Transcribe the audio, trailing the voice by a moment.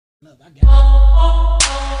Progressing.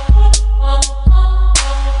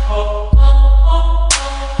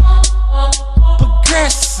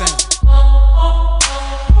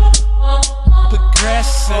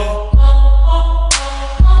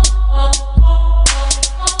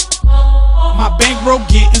 My bankroll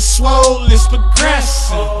getting swole, it's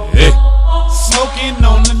progressing. Smoking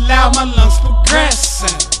on the loud, my lungs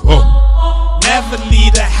progressing. Never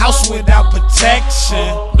leave the house without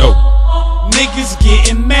protection. Niggas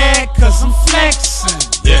getting mad cause I'm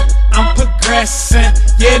flexing. I'm progressing,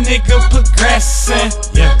 yeah nigga progressing.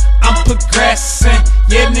 I'm progressing,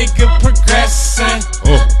 yeah nigga progressing.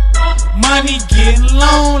 Money getting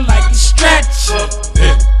long like a stretcher.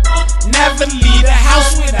 Never leave the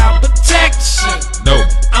house without protection.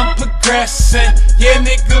 I'm progressing, yeah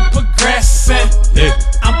nigga progressing.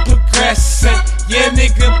 I'm progressing, yeah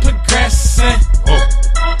nigga progressing.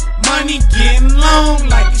 Money getting long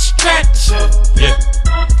like a stretcher.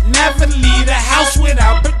 Never leave the house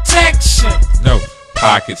without protection.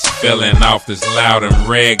 Pockets filling off this loud and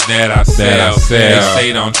reg that I sell. They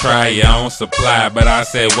say don't try your own supply, but I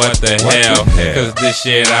said what the hell? Cause this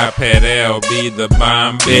shit I pedal be the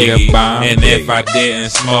bomb biggie. And if I didn't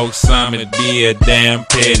smoke some, it'd be a damn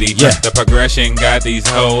pity. The progression got these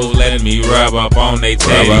hoes letting me rub up on they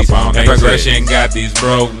titties. And progression got these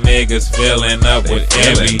broke niggas filling up with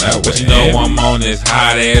envy. But you know I'm on this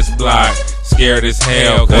hot ass block, scared as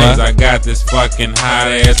hell cause I got this fucking hot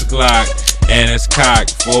ass Glock. And it's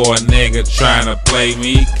cocked for a nigga tryna play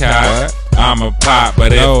me cock. I'm a pop,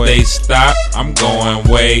 but if they stop, I'm going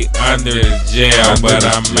way under the jail. But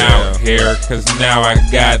I'm out here, cause now I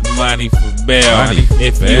got money for bail.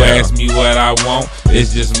 If you ask me what I want,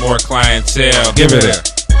 it's just more clientele. Give it up.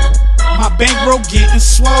 My bankroll getting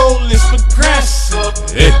swole, it's progressing.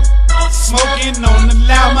 Smoking on the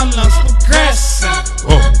loud, my lungs progressing.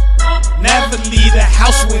 Never leave the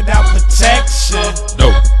house without protection.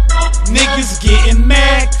 Niggas getting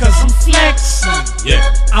mad cause I'm flexing.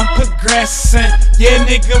 I'm progressing, yeah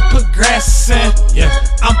nigga progressing.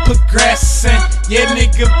 I'm progressing, yeah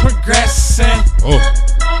nigga progressing.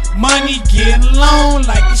 Money getting long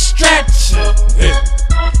like a stretcher.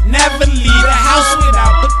 Never leave the house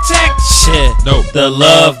without protection. The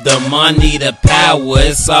love, the money, the power,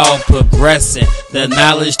 it's all progressing. The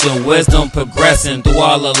knowledge, the wisdom progressing through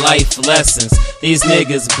all the life lessons. These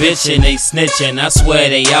niggas bitching, they snitching, I swear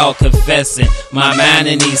they all confessing. My mind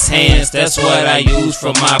in these hands, that's what I use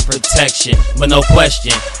for my protection. But no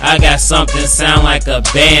question, I got something sound like a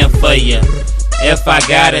band for ya. If I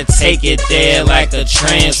gotta take it there like a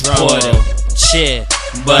transporter. Shit,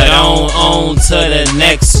 but on to the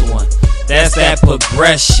next one. That's that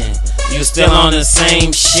progression. You still on the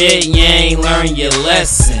same shit, you ain't learned your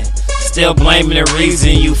lesson. Still blaming the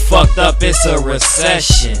reason you fucked up, it's a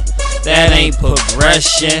recession. That ain't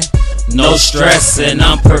progression. No stressing,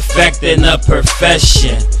 I'm perfecting a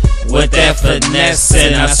profession. With that finesse,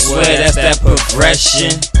 and I swear that's that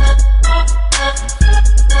progression.